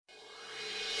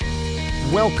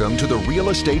Welcome to the Real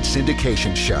Estate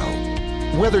Syndication Show.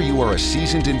 Whether you are a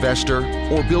seasoned investor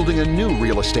or building a new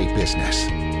real estate business,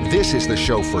 this is the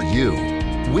show for you.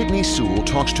 Whitney Sewell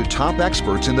talks to top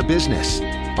experts in the business.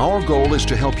 Our goal is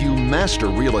to help you master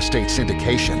real estate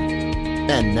syndication.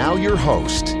 And now your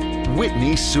host,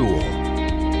 Whitney Sewell.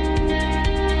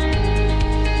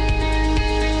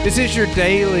 This is your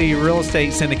daily real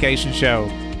estate syndication show.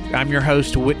 I'm your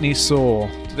host, Whitney Sewell.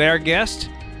 Today our guest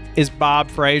is Bob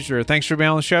Fraser. Thanks for being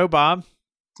on the show, Bob.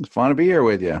 It's fun to be here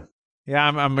with you. Yeah,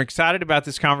 I'm excited about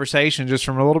this conversation just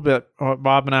from a little bit what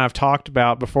Bob and I have talked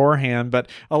about beforehand, but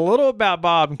a little about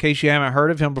Bob in case you haven't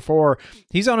heard of him before.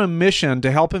 He's on a mission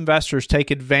to help investors take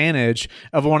advantage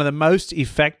of one of the most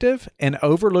effective and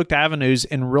overlooked avenues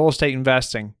in real estate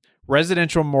investing,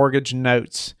 residential mortgage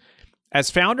notes. As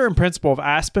founder and principal of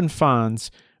Aspen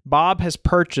Funds, Bob has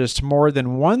purchased more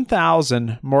than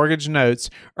 1,000 mortgage notes,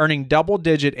 earning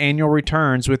double-digit annual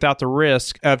returns without the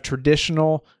risk of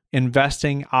traditional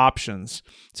investing options.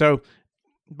 So,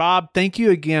 Bob, thank you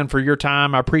again for your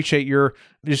time. I appreciate your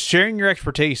just sharing your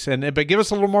expertise. But give us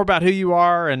a little more about who you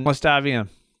are, and let's dive in.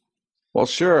 Well,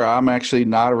 sure. I'm actually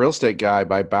not a real estate guy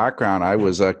by background. I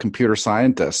was a computer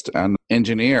scientist and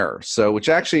engineer, which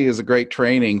actually is a great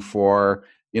training for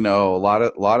a lot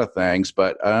of things.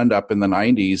 But I ended up in the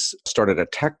 90s, started a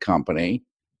tech company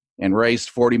and raised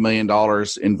 $40 million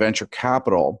in venture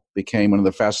capital, became one of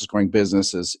the fastest growing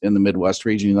businesses in the Midwest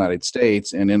region of the United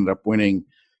States, and ended up winning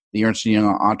the Ernst & Young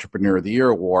Entrepreneur of the Year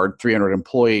Award, 300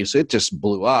 employees. It just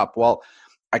blew up. Well,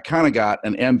 I kind of got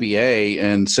an MBA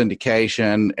in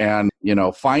syndication and,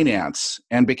 finance,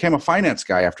 and became a finance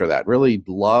guy after that. Really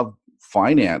loved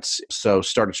finance. So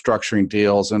started structuring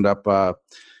deals, ended up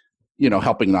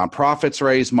helping nonprofits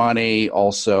raise money,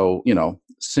 also,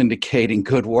 syndicating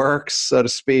good works, so to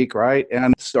speak, right?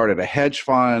 And started a hedge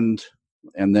fund.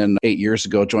 And then 8 years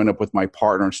ago, joined up with my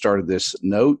partner and started this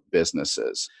note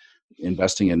businesses,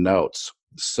 investing in notes.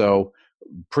 So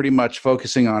pretty much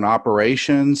focusing on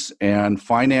operations and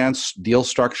finance, deal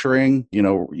structuring,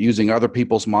 using other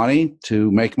people's money to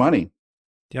make money.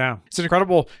 Yeah. It's an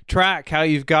incredible track how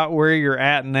you've got where you're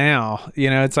at now.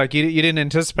 It's like you didn't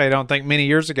anticipate, I don't think, many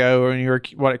years ago when you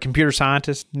were a computer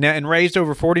scientist and raised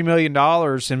over $40 million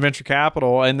in venture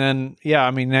capital. And then,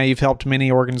 now you've helped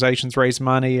many organizations raise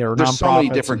money or There's nonprofits. So many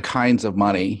different kinds of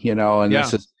money, and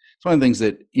this is one of the things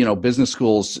that, business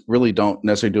schools really don't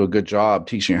necessarily do a good job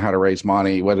teaching you how to raise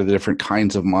money, what are the different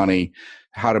kinds of money,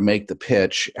 how to make the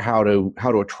pitch, how to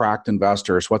attract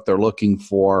investors, what they're looking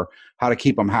for, how to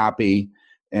keep them happy.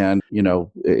 And,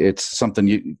 it's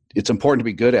something it's important to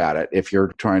be good at it if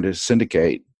you're trying to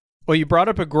syndicate. Well, you brought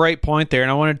up a great point there,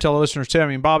 and I wanted to tell the listeners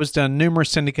too. Bob has done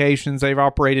numerous syndications. They've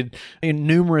operated in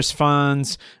numerous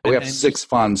funds. We have 6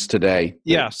 funds today.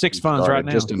 Yeah, 6 funds right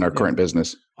now. Just in our current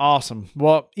business. Awesome.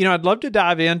 Well, I'd love to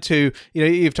dive into,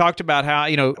 you've talked about how,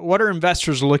 what are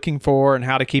investors looking for and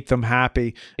how to keep them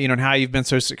happy, and how you've been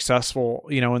so successful,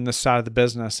 in this side of the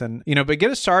business. And, but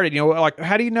get us started, like,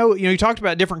 how do you talked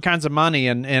about different kinds of money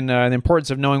and the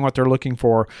importance of knowing what they're looking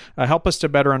for. Help us to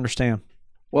better understand.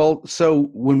 Well, so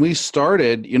when we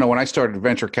started, when I started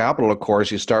venture capital, of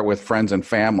course, you start with friends and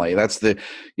family. That's the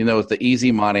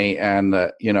easy money, and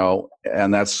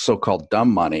and that's so-called dumb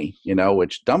money,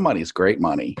 which dumb money is great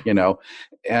money,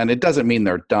 and it doesn't mean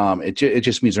they're dumb. It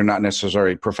just means they're not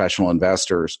necessarily professional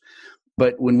investors.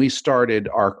 But when we started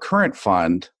our current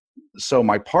fund, so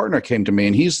my partner came to me,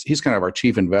 and he's kind of our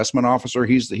chief investment officer.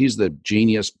 He's the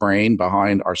genius brain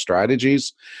behind our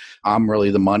strategies. I'm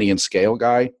really the money and scale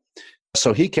guy.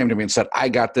 So he came to me and said,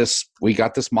 we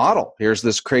got this model. Here's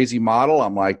this crazy model.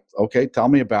 I'm like, okay, tell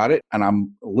me about it. And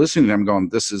I'm listening to him going,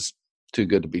 this is too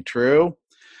good to be true,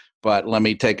 but let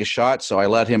me take a shot. So I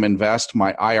let him invest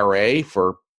my IRA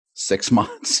for 6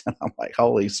 months. And I'm like,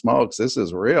 holy smokes, this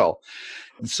is real.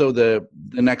 So the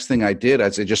next thing I did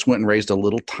is I just went and raised a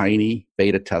little tiny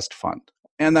beta test fund.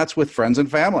 And that's with friends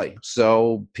and family.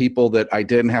 So people that I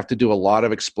didn't have to do a lot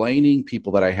of explaining,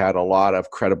 people that I had a lot of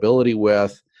credibility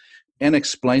with, and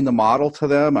explain the model to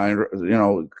them. I,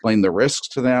 explain the risks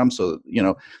to them. So,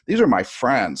 these are my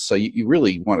friends. So you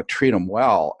really want to treat them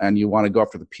well, and you want to go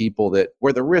after the people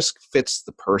where the risk fits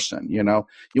the person. You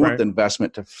want the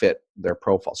investment to fit their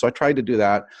profile. So I tried to do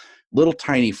that little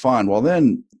tiny fund. Well,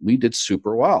 then we did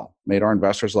super well, made our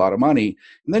investors a lot of money,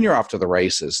 and then you're off to the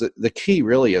races. The key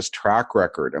really is track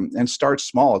record and start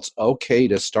small. It's okay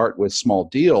to start with small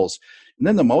deals. And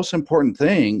then the most important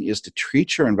thing is to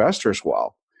treat your investors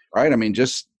well. Right?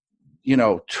 Just,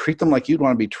 treat them like you'd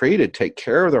want to be treated. Take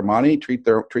care of their money. Treat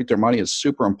their money is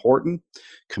super important.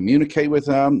 Communicate with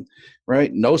them,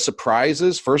 right? No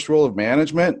surprises. First rule of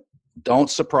management, don't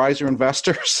surprise your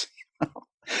investors.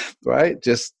 right?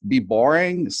 Just be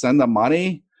boring, send them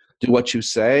money, do what you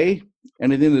say.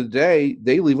 And at the end of the day,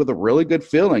 they leave with a really good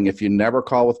feeling if you never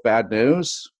call with bad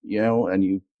news,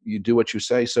 and you do what you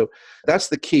say. So that's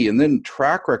the key. And then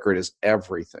track record is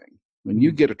everything. When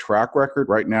you get a track record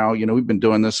right now, we've been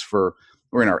doing this we're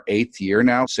in our 8th year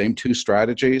now, same 2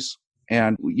 strategies.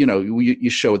 And, you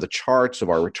show the charts of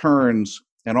our returns,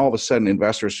 and all of a sudden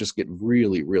investors just get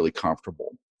really, really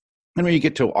comfortable. And when you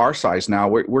get to our size now,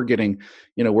 we're getting,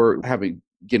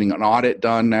 getting an audit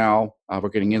done now. We're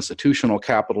getting institutional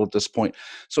capital at this point.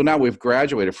 So now we've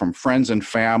graduated from friends and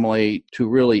family to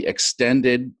really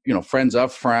extended, friends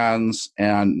of friends.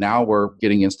 And now we're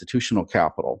getting institutional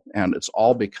capital. And it's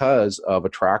all because of a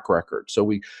track record. So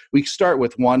we start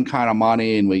with one kind of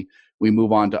money and we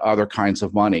move on to other kinds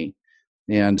of money.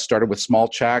 And started with small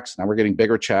checks. Now we're getting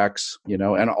bigger checks,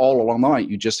 and all along the line,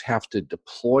 you just have to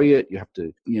deploy it. You have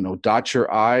to, dot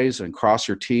your I's and cross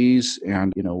your T's.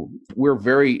 And, we're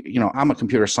very, I'm a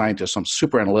computer scientist. So I'm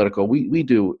super analytical. We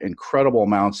do incredible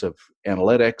amounts of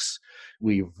analytics.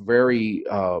 We very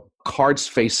cards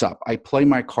face up. I play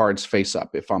my cards face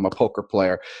up. If I'm a poker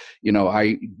player,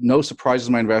 no surprises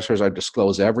to my investors. I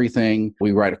disclose everything.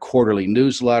 We write a quarterly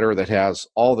newsletter that has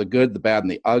all the good, the bad,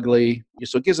 and the ugly.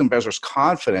 So it gives investors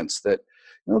confidence that,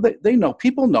 they know,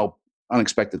 people know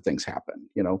unexpected things happen,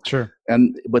 Sure.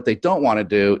 And what they don't want to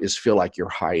do is feel like you're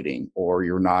hiding or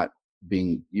you're not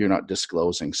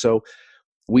disclosing. So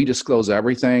we disclose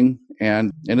everything,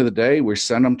 and end of the day, we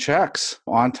send them checks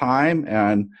on time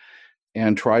and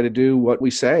try to do what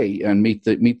we say and meet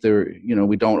the we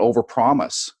don't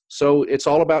overpromise. So it's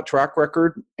all about track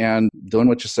record and doing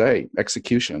what you say,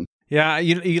 execution. Yeah,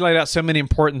 you laid out so many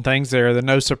important things there. The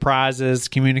no surprises,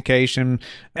 communication.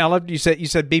 I loved you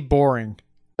said be boring.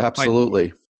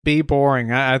 Absolutely. Be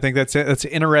boring. I think that's an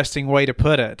interesting way to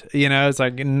put it. It's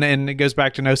like, and it goes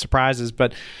back to no surprises,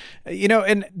 but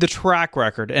and the track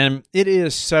record, and it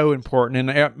is so important.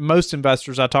 And most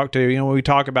investors I talk to, when we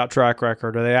talk about track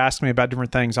record, or they ask me about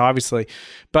different things, obviously,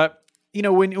 but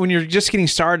when you're just getting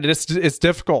started, it's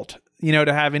difficult.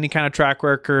 To have any kind of track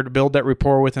record, to build that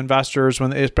rapport with investors,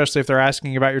 especially if they're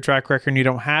asking about your track record and you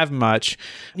don't have much.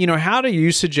 How do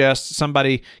you suggest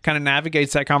somebody kind of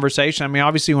navigates that conversation? I mean,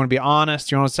 obviously you want to be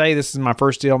honest. You want to say, this is my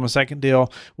first deal, my second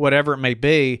deal, whatever it may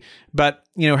be. But,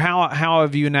 how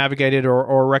have you navigated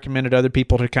or recommended other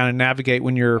people to kind of navigate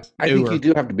when you're I think you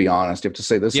do have to be honest. You have to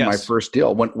say, this is my first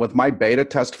deal. With my beta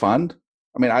test fund,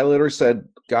 I literally said,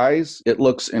 guys, it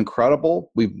looks incredible.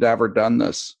 We've never done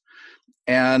this.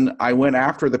 And I went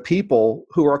after the people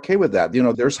who are okay with that.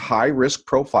 There's high risk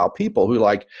profile people who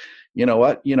like,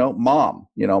 mom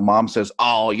says,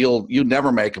 oh, you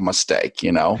never make a mistake,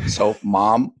 so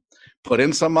mom, put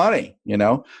in some money,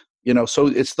 so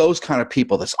it's those kind of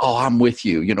people that's, oh, I'm with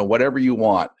you, whatever you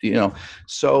want,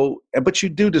 so, but you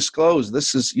do disclose,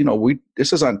 this is,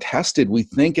 this is untested. We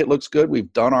think it looks good.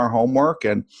 We've done our homework,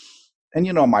 and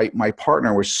my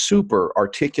partner was super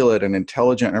articulate and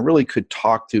intelligent and really could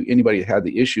talk to anybody that had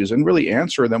the issues and really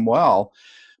answer them well,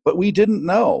 but we didn't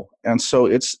know. And so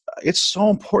it's so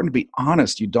important to be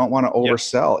honest. You don't want to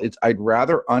oversell. Yep. I'd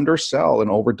rather undersell and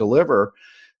overdeliver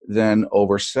than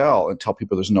oversell and tell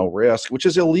people there's no risk, which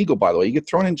is illegal, by the way. You get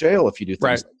thrown in jail if you do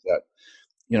things like that.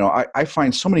 I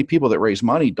find so many people that raise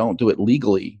money don't do it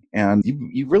legally. And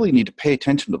you really need to pay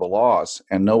attention to the laws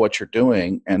and know what you're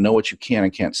doing and know what you can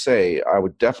and can't say. I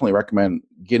would definitely recommend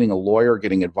getting a lawyer,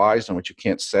 getting advised on what you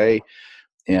can't say.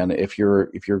 And if you're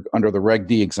under the Reg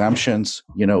D exemptions,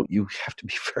 you have to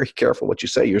be very careful what you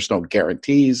say. There's no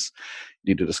guarantees.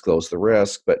 You need to disclose the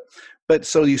risk. But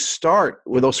so you start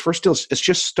with those first deals. It's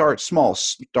just start small.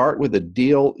 Start with a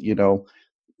deal,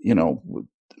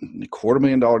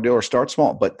 $250,000 deal, or start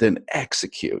small, but then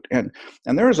execute. And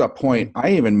there is a point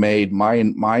I even made my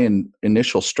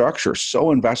initial structure so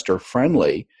investor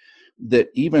friendly that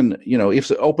even,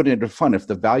 if it's open-ended fund, if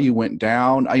the value went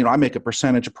down, I make a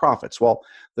percentage of profits. Well,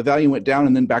 the value went down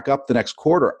and then back up the next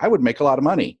quarter, I would make a lot of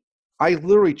money. I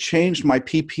literally changed my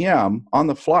PPM on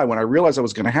the fly when I realized it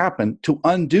was going to happen to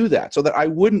undo that so that I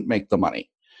wouldn't make the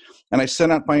money. And I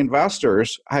sent out my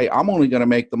investors, hey, I'm only going to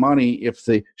make the money if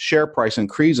the share price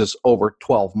increases over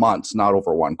 12 months, not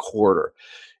over one quarter.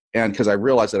 And because I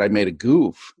realized that I made a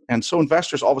goof. And so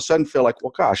investors all of a sudden feel like,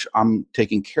 well, gosh, I'm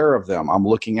taking care of them. I'm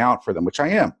looking out for them, which I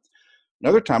am.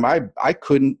 Another time I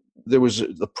couldn't,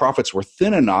 the profits were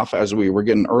thin enough as we were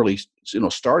getting early,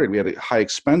 started. We had high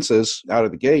expenses out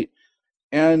of the gate.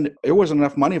 And there wasn't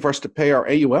enough money for us to pay our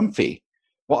AUM fee.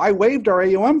 Well, I waived our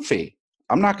AUM fee.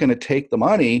 I'm not going to take the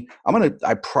money. I'm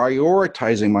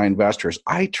prioritizing my investors.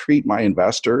 I treat my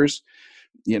investors,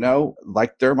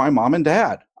 like they're my mom and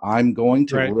dad. I'm going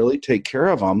to Right. really take care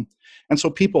of them. And so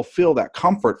people feel that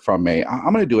comfort from me.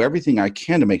 I'm going to do everything I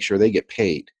can to make sure they get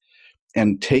paid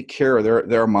and take care of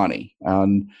their money.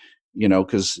 And,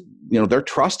 because, they're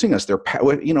trusting us.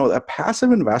 A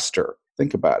passive investor,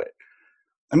 think about it.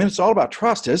 I mean, it's all about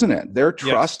trust, isn't it? They're Yes.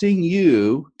 trusting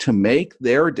you to make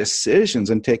their decisions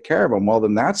and take care of them. Well,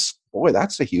 then that's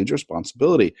a huge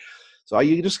responsibility. So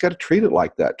you just got to treat it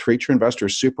like that. Treat your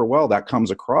investors super well. That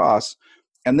comes across.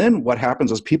 And then what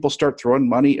happens is people start throwing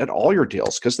money at all your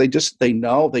deals because they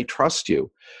know, they trust you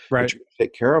that Right. you're going to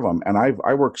take care of them.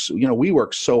 And we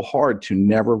work so hard to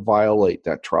never violate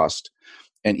that trust.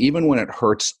 And even when it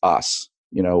hurts us,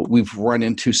 we've run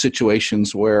into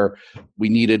situations where we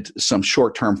needed some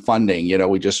short-term funding,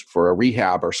 we just for a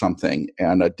rehab or something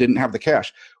and didn't have the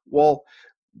cash. Well,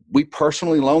 we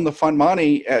personally loan the fund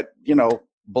money at,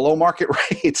 below market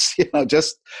rates,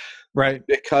 just Right.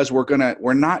 because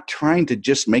we're not trying to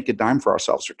just make a dime for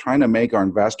ourselves. We're trying to make our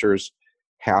investors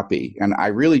happy. And I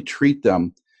really treat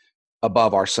them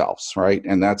above ourselves. Right.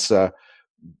 And that's,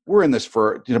 we're in this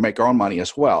to make our own money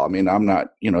as well. I mean, I'm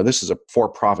not, this is a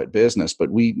for-profit business, but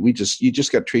you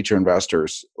just got to treat your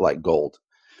investors like gold.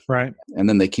 Right. And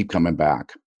then they keep coming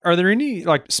back. Are there any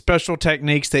like special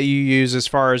techniques that you use as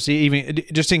far as even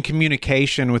just in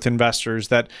communication with investors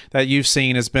that you've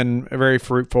seen has been very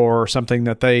fruitful, or something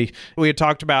that we had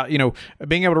talked about,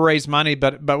 being able to raise money,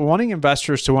 but wanting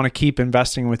investors to want to keep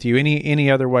investing with you?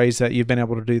 Any other ways that you've been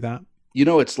able to do that?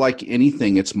 It's like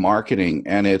anything, it's marketing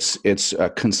and it's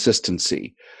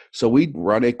consistency. So we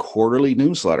run a quarterly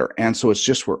newsletter. And so it's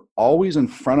just, we're always in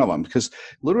front of them because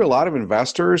literally a lot of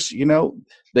investors,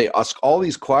 they ask all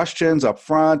these questions up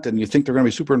front and you think they're going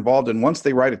to be super involved. And once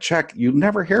they write a check, you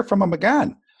never hear from them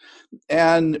again.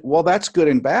 And well, that's good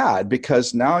and bad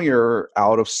because now you're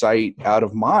out of sight, out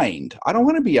of mind. I don't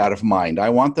want to be out of mind. I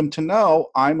want them to know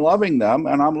I'm loving them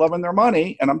and I'm loving their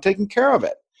money and I'm taking care of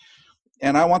it.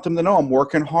 And I want them to know I'm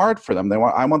working hard for them.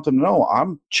 I want them to know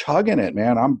I'm chugging it,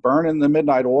 man. I'm burning the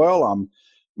midnight oil. I'm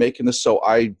making this. So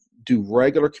I do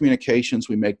regular communications.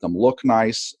 We make them look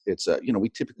nice. It's we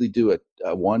typically do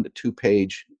a 1 to 2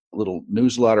 page little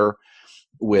newsletter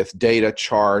with data,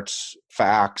 charts,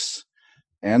 facts,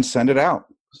 and send it out.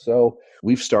 So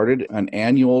we've started an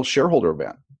annual shareholder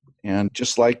event. And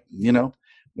just like,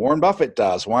 Warren Buffett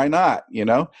does. Why not?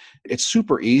 It's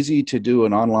super easy to do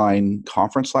an online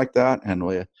conference like that. And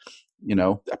we,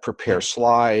 prepare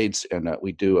slides and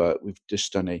we've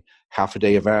just done a half a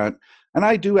day event. And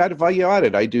I do add value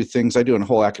added. I do a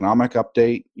whole economic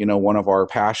update. One of our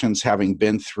passions, having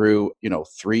been through,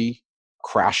 3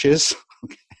 crashes.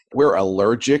 We're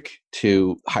allergic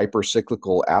to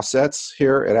hyper-cyclical assets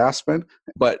here at Aspen,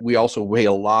 but we also pay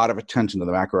a lot of attention to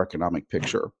the macroeconomic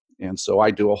picture. And so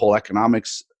I do a whole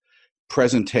economics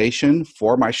presentation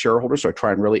for my shareholders. So I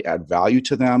try and really add value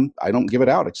to them. I don't give it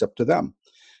out except to them.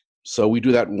 So we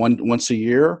do that once a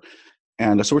year.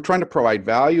 And so we're trying to provide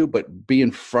value, but be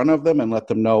in front of them and let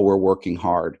them know we're working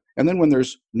hard. And then when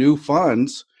there's new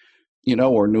funds,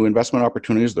 or new investment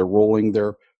opportunities, they're rolling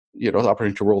their, the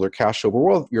opportunity to roll their cash over,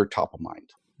 well, you're top of mind.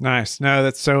 Nice. No,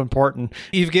 that's so important.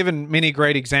 You've given many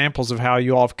great examples of how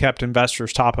you all have kept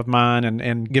investors top of mind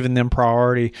and given them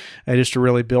priority just to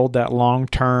really build that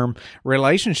long-term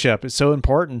relationship. It's so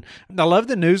important. I love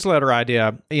the newsletter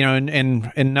idea,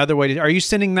 and another way are you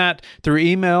sending that through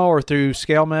email or through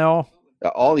scale mail?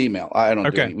 All email. I don't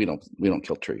Okay. we don't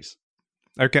kill trees.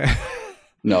 Okay.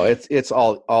 No, it's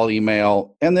all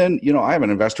email. And then, I have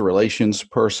an investor relations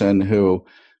person who,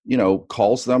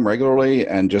 calls them regularly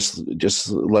and just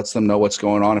lets them know what's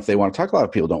going on if they want to talk. A lot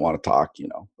of people don't want to talk,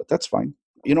 but that's fine.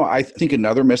 I think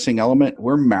another missing element,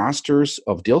 we're masters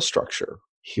of deal structure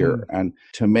here. And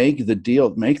to make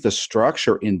the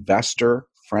structure investor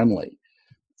friendly.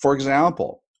 For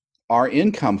example, our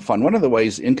income fund, one of the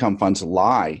ways income funds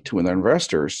lie to their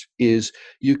investors is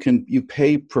you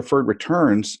pay preferred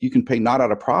returns. You can pay not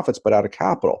out of profits, but out of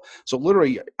capital. So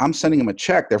literally, I'm sending them a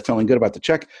check. They're feeling good about the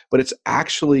check, but it's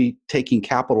actually taking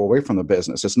capital away from the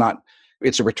business.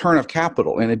 It's a return of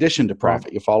capital in addition to profit.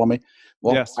 Right. You follow me?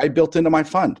 Well, yes. I built into my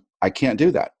fund. I can't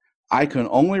do that. I can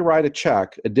only write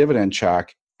a dividend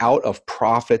check out of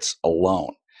profits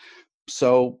alone.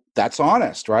 So that's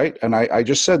honest, right? And I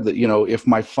just said that, if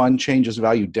my fund changes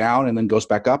value down and then goes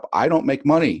back up, I don't make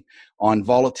money on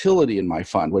volatility in my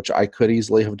fund, which I could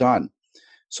easily have done.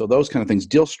 So those kind of things,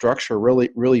 deal structure really,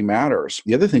 really matters.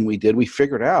 The other thing we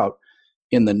figured out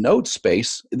in the note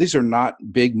space, these are not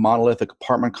big monolithic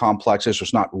apartment complexes.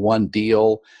 There's not one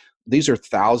deal. These are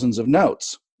thousands of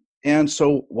notes. And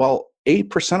so,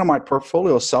 8% of my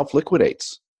portfolio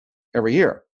self-liquidates every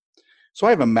year. So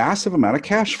I have a massive amount of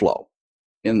cash flow.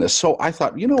 in this. So I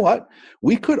thought, you know what?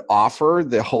 We could offer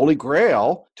the holy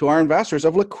grail to our investors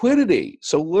of liquidity.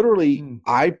 So literally,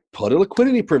 I put a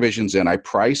liquidity provisions in. I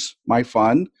price my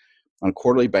fund on a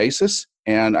quarterly basis.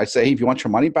 And I say, hey, if you want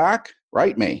your money back,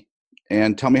 write me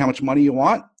and tell me how much money you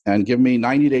want and give me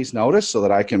 90 days notice so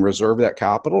that I can reserve that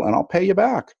capital and I'll pay you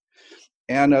back.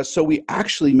 And so we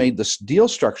actually made this deal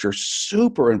structure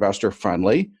super investor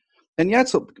friendly. And yeah,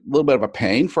 it's a little bit of a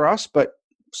pain for us, but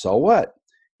so what?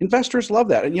 Investors love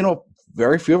that. And,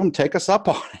 very few of them take us up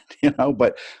on it,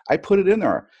 but I put it in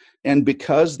there. And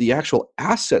because the actual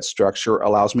asset structure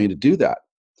allows me to do that,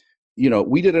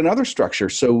 we did another structure.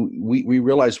 So we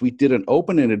realized we did an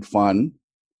open-ended fund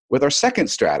with our second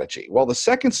strategy. Well, the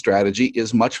second strategy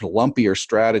is much lumpier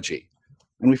strategy.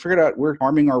 And we figured out we're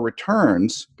harming our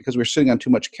returns because we're sitting on too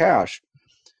much cash.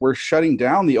 We're shutting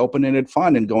down the open-ended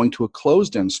fund and going to a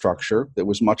closed-end structure that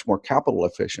was much more capital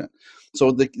efficient.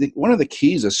 So one of the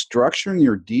keys is structuring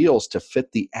your deals to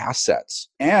fit the assets.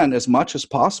 And as much as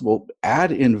possible,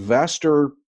 add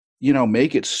investor,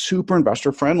 make it super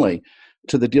investor friendly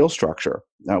to the deal structure.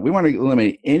 Now, we want to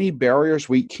eliminate any barriers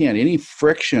we can, any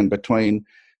friction between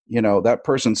that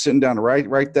person sitting down to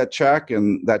write that check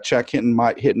and that check hitting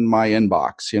my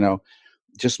inbox.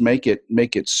 Just make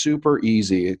it super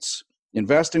easy. It's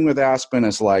investing with Aspen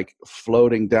is like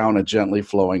floating down a gently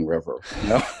flowing river.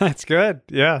 That's good.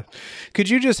 Yeah. Could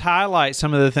you just highlight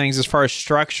some of the things as far as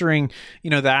structuring,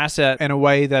 the asset in a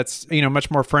way that's,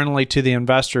 much more friendly to the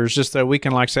investors, just so we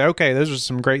can say, okay, those are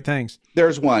some great things.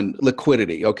 There's one,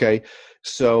 liquidity. Okay.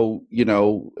 So,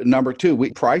 number two,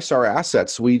 we price our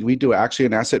assets. We do actually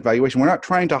an asset valuation. We're not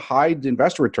trying to hide the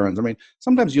investor returns. I mean,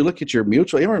 sometimes you look at your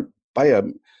mutual, you ever buy a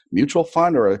mutual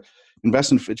fund or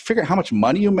invest in, figure out how much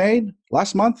money you made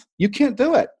last month? You can't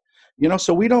do it.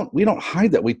 So we don't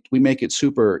hide that. We make it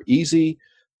super easy.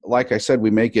 Like I said,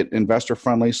 we make it investor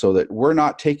friendly so that we're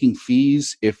not taking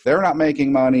fees. If they're not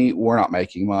making money, we're not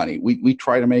making money. We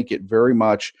try to make it very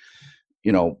much,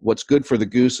 what's good for the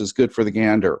goose is good for the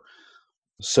gander.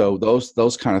 So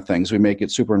those kind of things, we make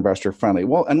it super investor friendly.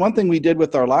 Well, and one thing we did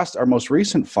with our most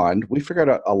recent fund, we figured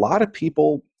out a lot of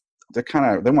people, they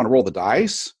want to roll the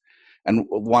dice and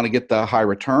want to get the high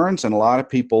returns. And a lot of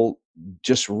people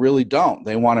just really don't.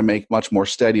 They want to make much more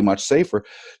steady, much safer.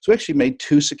 So we actually made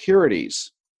two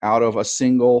securities out of a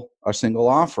single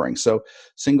offering. So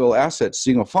single asset,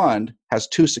 single fund has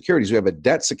two securities. We have a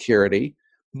debt security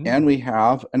and we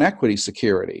have an equity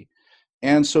security.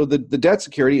 And so the debt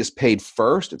security is paid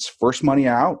first. It's first money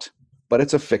out, but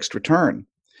it's a fixed return.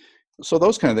 So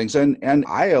those kind of things. And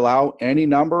I allow any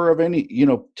number of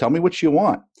tell me what you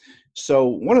want. So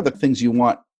one of the things you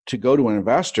want to go to an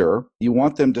investor, you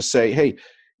want them to say, hey,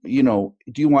 do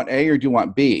you want A or do you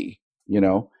want B? You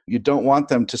don't want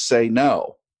them to say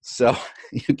no. So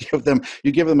you give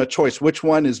them a choice. Which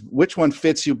one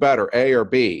fits you better, A or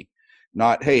B?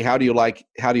 Not, hey, how do you like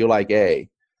A?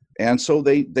 And so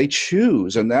they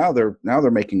choose, and now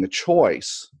they're making a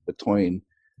choice between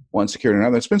one security and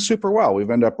another. It's been super well. We've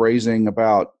ended up raising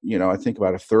about, I think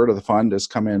about a third of the fund has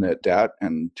come in at debt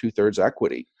and 2/3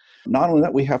 equity. Not only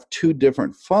that, we have two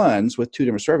different funds with two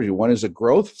different strategies. One is a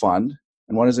growth fund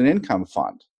and one is an income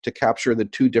fund to capture the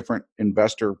two different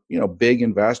investor, big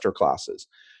investor classes.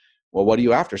 Well, what are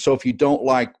you after? So if you're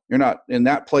not in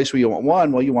that place where you want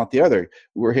one, well, you want the other.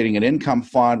 We're hitting an income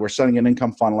fund. We're selling an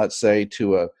income fund, let's say,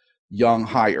 to a young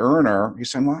high earner.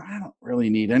 He's saying, well, I don't really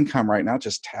need income right now,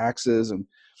 just taxes. And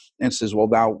says, well,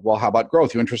 how about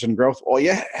growth? You interested in growth? Oh,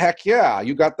 yeah, heck yeah,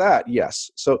 you got that. Yes.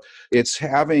 So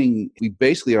we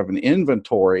basically have an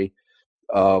inventory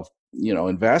of,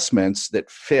 investments that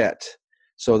fit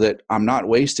so that I'm not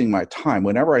wasting my time.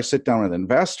 Whenever I sit down with an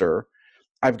investor,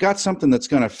 I've got something that's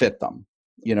going to fit them,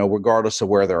 regardless of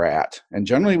where they're at. And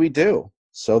generally we do,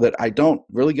 so that I don't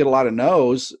really get a lot of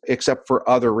no's except for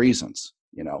other reasons,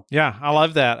 Yeah, I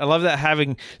love that. I love that,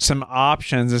 having some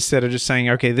options instead of just saying,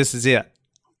 okay, this is it.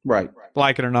 Right.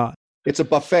 Like it or not. It's a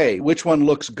buffet. Which one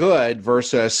looks good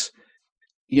versus,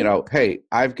 hey,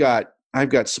 I've got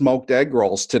smoked egg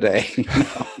rolls today.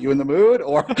 You in the mood?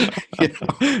 Or,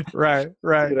 Right.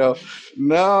 No,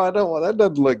 I don't want, that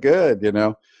doesn't look good.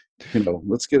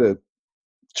 Let's get a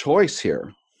choice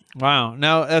here. Wow.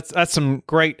 No, that's some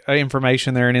great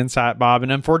information there and insight, Bob.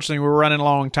 And unfortunately, we're running a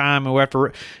long time and we have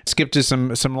to skip to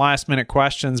some last minute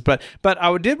questions. But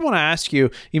I did want to ask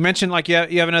you, you mentioned you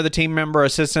have another team member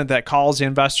assistant that calls the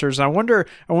investors. I wonder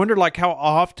how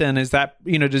often is that,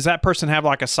 does that person have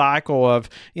a cycle of,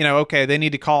 okay, they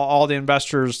need to call all the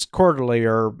investors quarterly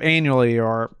or annually,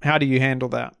 or how do you handle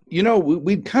that?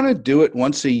 We kind of do it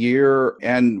once a year,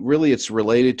 and really it's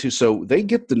related to, so they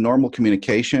get the normal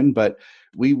communication, but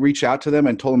we reached out to them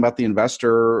and told them about the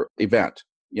investor event,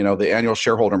 the annual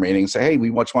shareholder meeting, and say, hey, we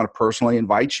just want to personally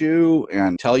invite you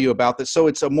and tell you about this. So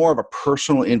it's more of a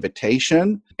personal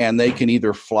invitation, and they can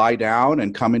either fly down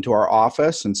and come into our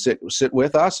office and sit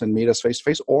with us and meet us face to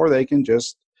face, or they can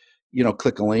just,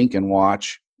 click a link and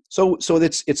watch. So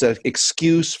it's an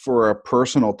excuse for a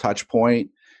personal touch point,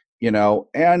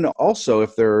 and also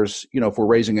if there's, if we're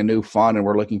raising a new fund and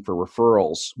we're looking for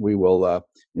referrals, we will,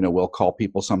 we'll call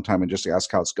people sometime and just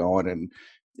ask how it's going and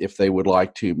if they would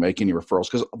like to make any referrals.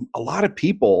 Because a lot of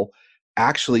people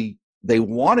actually, they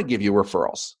want to give you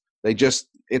referrals.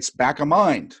 It's back of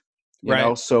mind,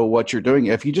 Right. So what you're doing,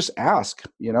 if you just ask,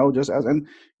 just ask, and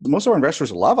most of our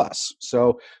investors love us.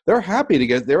 So they're happy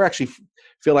to they're actually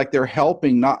feel like they're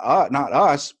helping not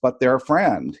us, but their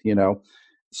friend,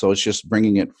 So it's just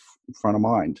bringing it front of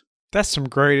mind. That's some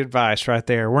great advice right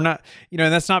there. We're not,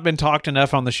 that's not been talked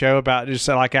enough on the show about just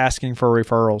like asking for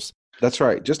referrals. That's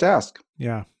right. Just ask.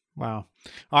 Yeah. Wow.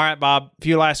 All right, Bob, a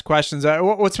few last questions.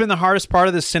 What's been the hardest part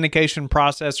of this syndication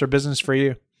process or business for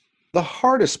you? The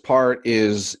hardest part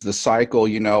is the cycle.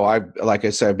 Like I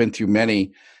said, I've been through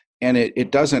many, and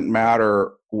it doesn't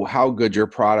matter how good your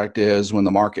product is when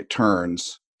the market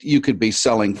turns. You could be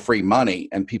selling free money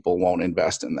and people won't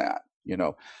invest in that,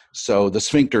 So the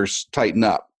sphincters tighten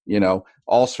up,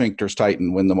 all sphincters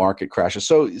tighten when the market crashes.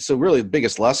 So really the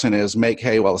biggest lesson is make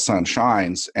hay while the sun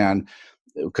shines. And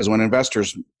because when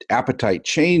investors' appetite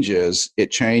changes,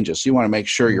 it changes. So you want to make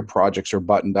sure your projects are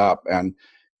buttoned up and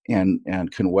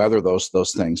can weather those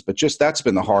things. But just that's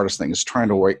been the hardest thing, is trying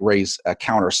to raise a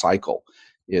counter cycle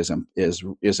is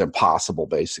impossible.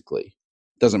 Basically,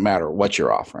 doesn't matter what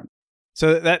you're offering.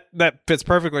 So that fits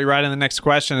perfectly right in the next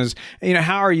question is,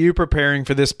 how are you preparing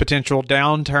for this potential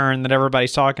downturn that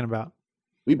everybody's talking about?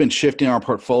 We've been shifting our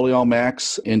portfolio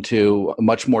mix into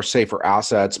much more safer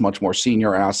assets, much more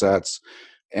senior assets.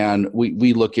 And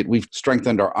we've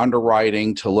strengthened our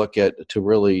underwriting to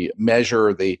really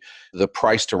measure the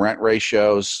price to rent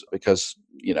ratios, because,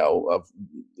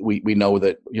 we know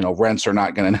that, rents are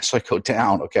not going to necessarily go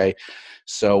down. Okay.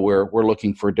 So we're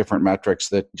looking for different metrics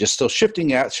that just still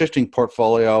shifting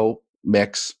portfolio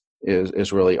mix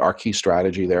is really our key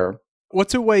strategy there.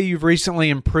 What's a way you've recently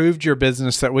improved your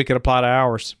business that we could apply to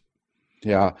ours?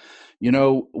 Yeah.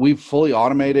 We've fully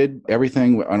automated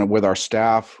everything with our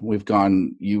staff.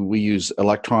 We use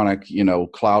electronic,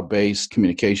 cloud-based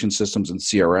communication systems and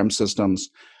CRM systems.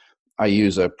 I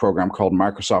use a program called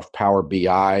Microsoft Power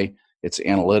BI. It's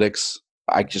analytics.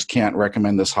 I just can't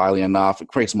recommend this highly enough. It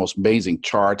creates the most amazing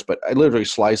charts, but it literally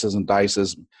slices and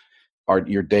dices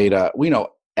your data. We know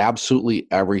absolutely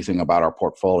everything about our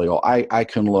portfolio. I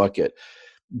can look at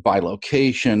by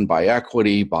location, by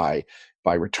equity, by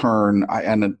return,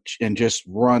 and just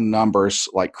run numbers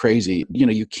like crazy.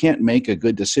 You can't make a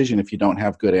good decision if you don't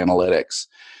have good analytics.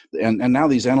 And now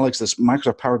these analytics, this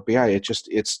Microsoft Power BI,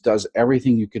 it does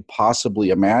everything you could possibly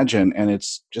imagine, and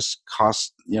it's just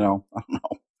costs, I don't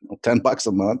know, $10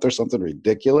 a month or something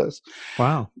ridiculous.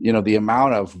 Wow. The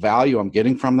amount of value I'm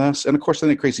getting from this. And of course, then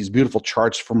it creates these beautiful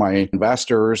charts for my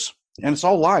investors. And it's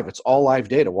all live. It's all live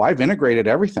data. Well, I've integrated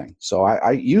everything. So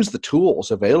I use the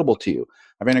tools available to you.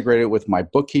 I've integrated it with my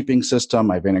bookkeeping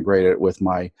system. I've integrated it with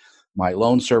my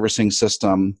loan servicing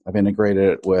system. I've integrated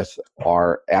it with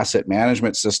our asset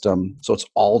management system. So it's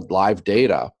all live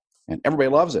data. And everybody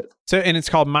loves it. So, and it's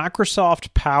called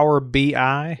Microsoft Power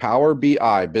BI? Power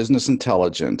BI, Business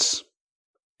Intelligence.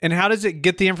 And how does it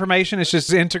get the information? It's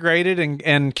just integrated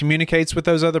and communicates with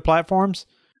those other platforms?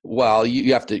 Well,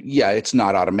 you have to, it's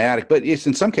not automatic, but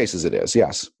in some cases it is,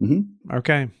 yes. Mm-hmm.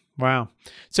 Okay. Wow.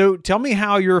 So tell me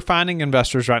how you're finding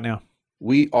investors right now.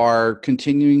 We are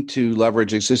continuing to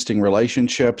leverage existing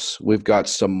relationships. We've got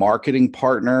some marketing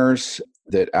partners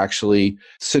that actually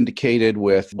syndicated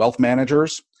with wealth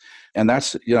managers. And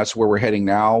that's where we're heading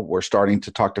now. We're starting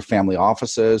to talk to family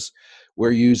offices.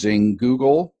 We're using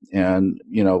Google and,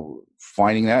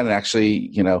 finding that. And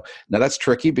actually, now that's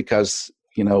tricky because,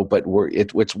 but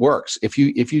it works. If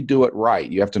you do it right,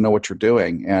 you have to know what you're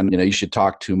doing. And, you should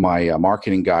talk to my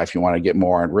marketing guy if you want to get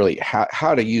more on really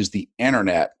how to use the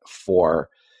internet for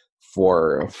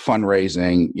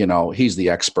fundraising. He's the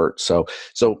expert. So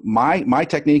my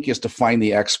technique is to find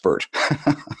the expert.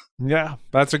 Yeah,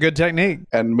 that's a good technique.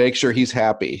 And make sure he's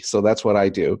happy. So that's what I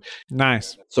do.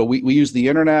 Nice. So we use the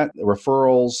internet,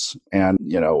 referrals, and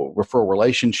referral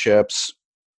relationships,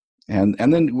 and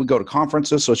then we go to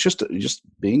conferences. So it's just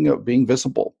being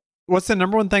visible. What's the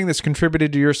number one thing that's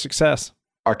contributed to your success?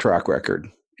 Our track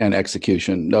record and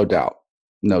execution, no doubt.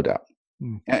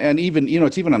 And even,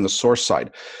 it's even on the source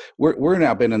side. We're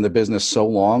now been in the business so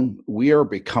long, we are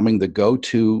becoming the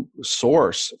go-to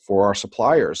source for our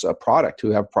suppliers, a product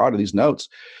who have these notes,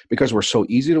 because we're so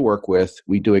easy to work with.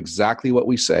 We do exactly what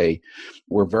we say.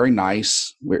 We're very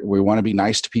nice. We want to be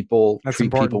nice to people, That's treat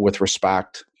important. people with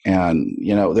respect. And,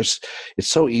 it's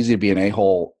so easy to be an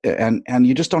a-hole, and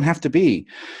you just don't have to be.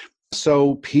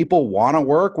 So people want to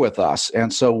work with us.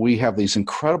 And so we have these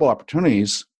incredible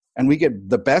opportunities, and we get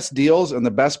the best deals and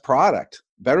the best product,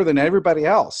 better than everybody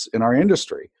else in our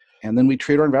industry. And then we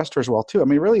treat our investors well too. I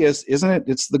mean, it really isn't it?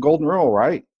 It's the golden rule,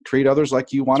 right? Treat others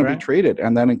like you want to be treated.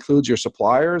 And that includes your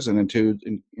suppliers and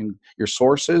in your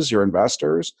sources, your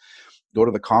investors. Go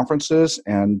to the conferences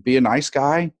and be a nice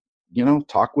guy,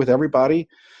 talk with everybody.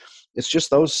 It's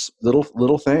just those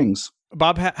little things.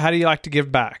 Bob, how do you like to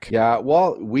give back? Yeah,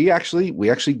 well, we actually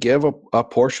give a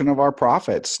portion of our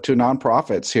profits to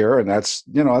nonprofits here, and that's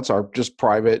our just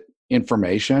private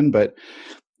information. But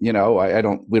we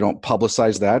don't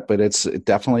publicize that, but it's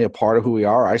definitely a part of who we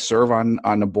are. I serve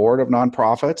on the board of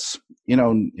nonprofits,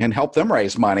 and help them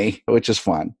raise money, which is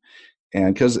fun.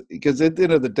 And because at the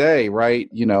end of the day, right,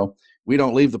 we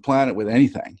don't leave the planet with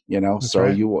anything, That's so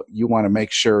right. you want to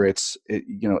make sure it's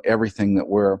everything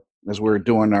that as we're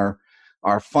doing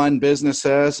our fun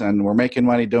businesses and we're making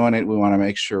money doing it, we want to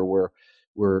make sure we're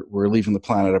leaving the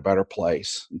planet a better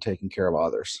place and taking care of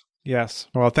others. Yes.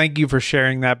 Well, thank you for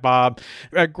sharing that, Bob.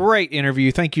 A great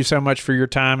interview. Thank you so much for your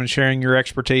time and sharing your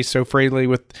expertise so freely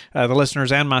with the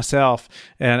listeners and myself.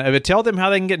 And tell them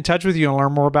how they can get in touch with you and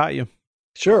learn more about you.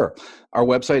 Sure. Our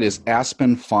website is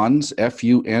Aspen Funds,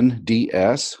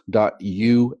 FUNDS.US,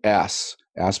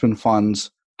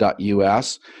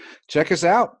 aspenfunds.us. Check us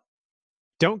out.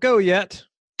 Don't go yet.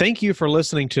 Thank you for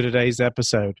listening to today's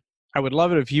episode. I would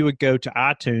love it if you would go to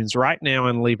iTunes right now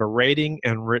and leave a rating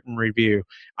and written review.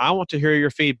 I want to hear your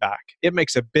feedback. It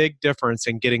makes a big difference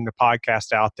in getting the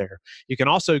podcast out there. You can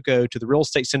also go to the Real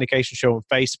Estate Syndication Show on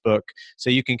Facebook so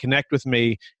you can connect with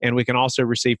me, and we can also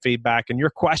receive feedback and your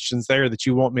questions there that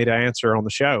you want me to answer on the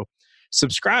show.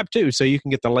 Subscribe too so you can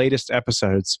get the latest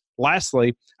episodes.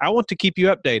 Lastly, I want to keep you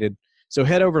updated. So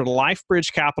head over to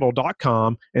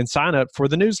lifebridgecapital.com and sign up for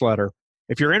the newsletter.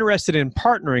 If you're interested in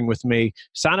partnering with me,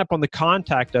 sign up on the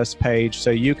Contact Us page so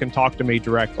you can talk to me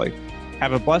directly.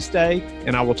 Have a blessed day,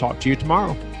 and I will talk to you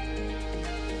tomorrow.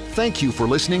 Thank you for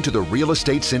listening to the Real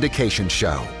Estate Syndication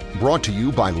Show, brought to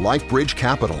you by LifeBridge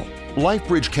Capital.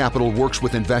 LifeBridge Capital works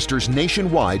with investors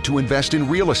nationwide to invest in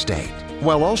real estate,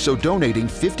 while also donating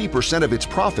 50% of its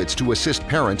profits to assist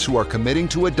parents who are committing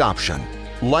to adoption.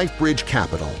 LifeBridge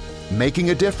Capital, making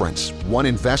a difference, one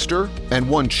investor and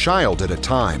one child at a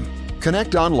time.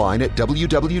 Connect online at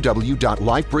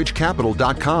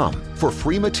www.lifebridgecapital.com for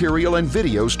free material and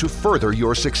videos to further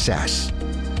your success.